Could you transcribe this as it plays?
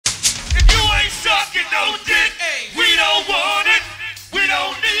no dick. We don't want it. We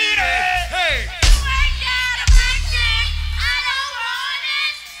don't need it. Hey.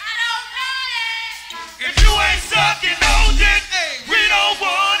 If you ain't sucking no dick, we don't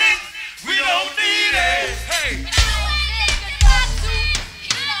want it. We don't need it. Hey.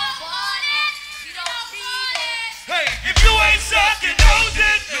 Hey, if you ain't sucking no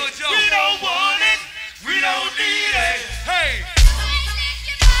dick, we don't want it. We don't need it. Hey.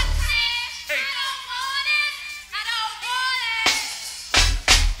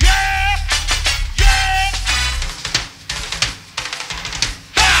 Yeah, yeah.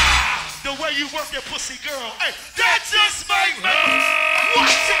 Ha! The way you work your pussy, girl. Hey, that just might watch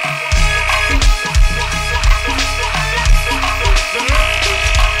it.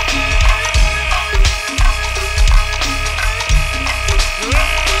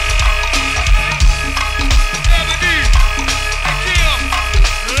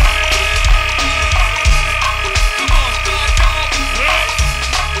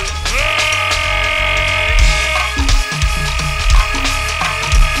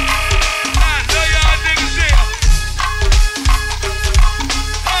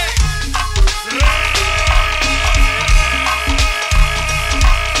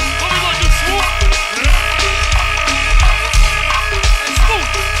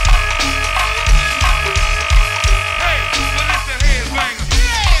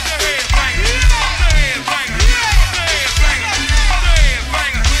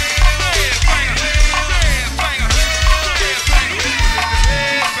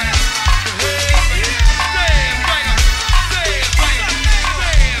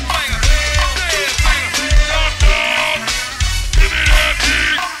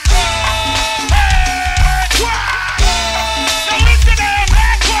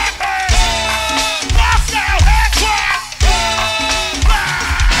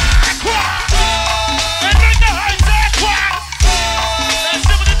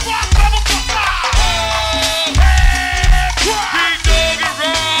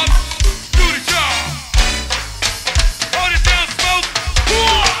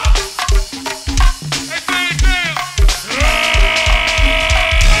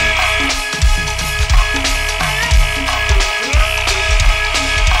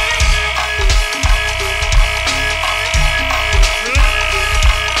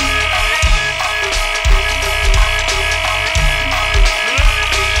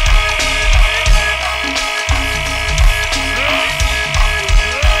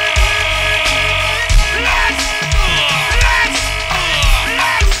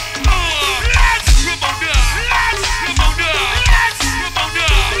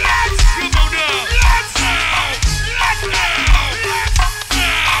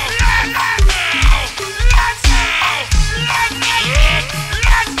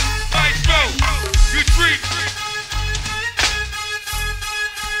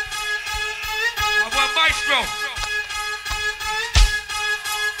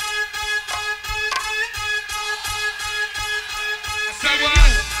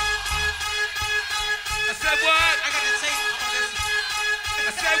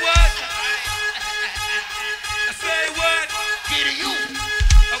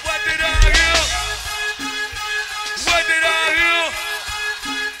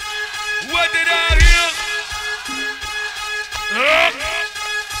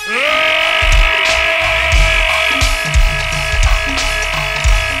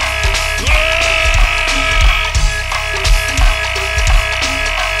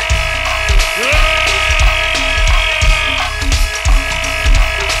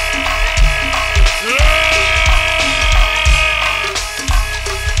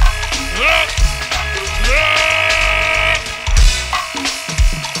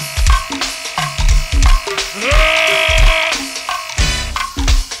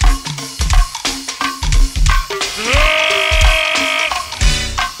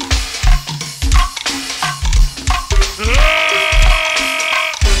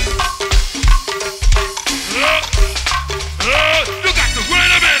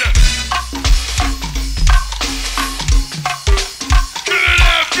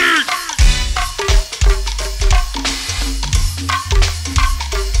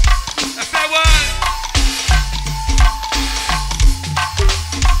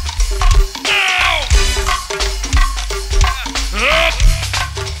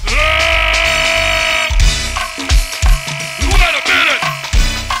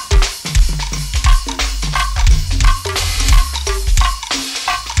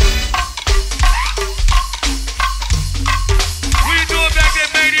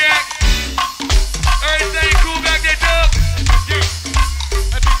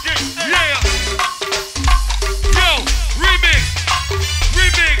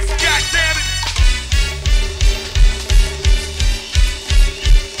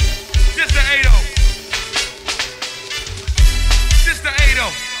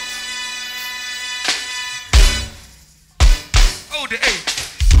 the A.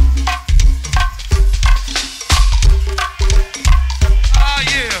 Ah,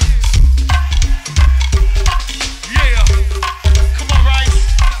 yeah. Yeah. Come on, Rice.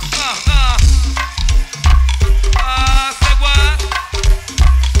 Say what?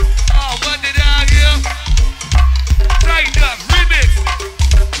 Oh, what did I hear? Tighten up. Remix.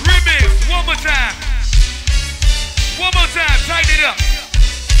 Remix. One more time. One more time. Tighten it up.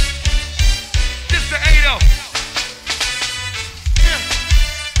 Just the 8-0.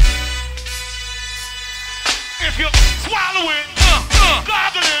 If you're swallowing,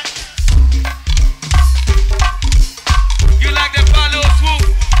 goggling. You like that follow swoop?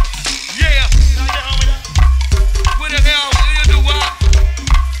 Yeah. What the hell? You do what?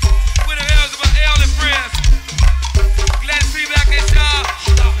 What the hell's about L and friends? Glad to see you back in y'all.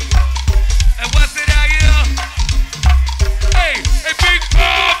 And what's it out here? Hey, hey, Big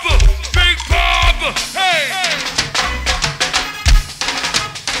Papa, Big Papa, hey.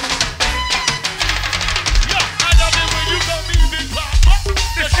 Yo, I love it when you call me Big Papa.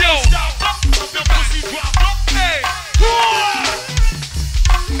 The show. Stop up, the pussy drop up. Hey.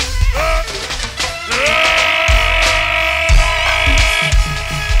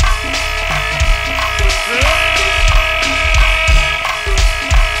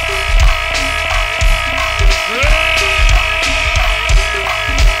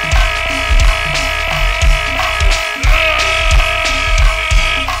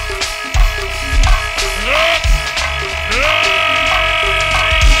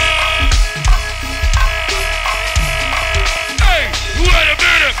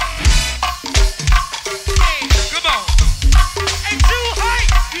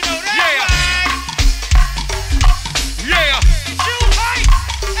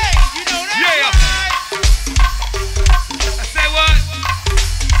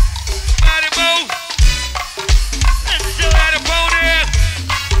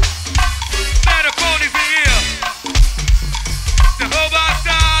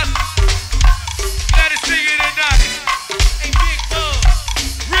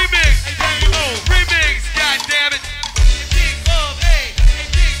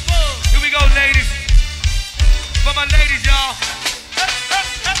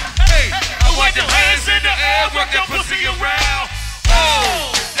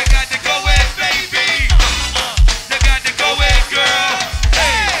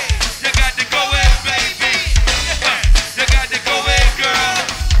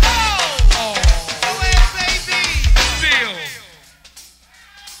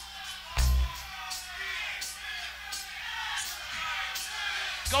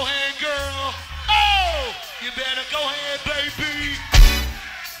 Go ahead, girl. Oh, you better go ahead, baby.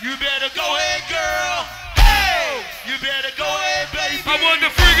 You better go ahead, girl. Hey, you better go ahead, baby. I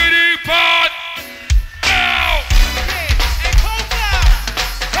wonder.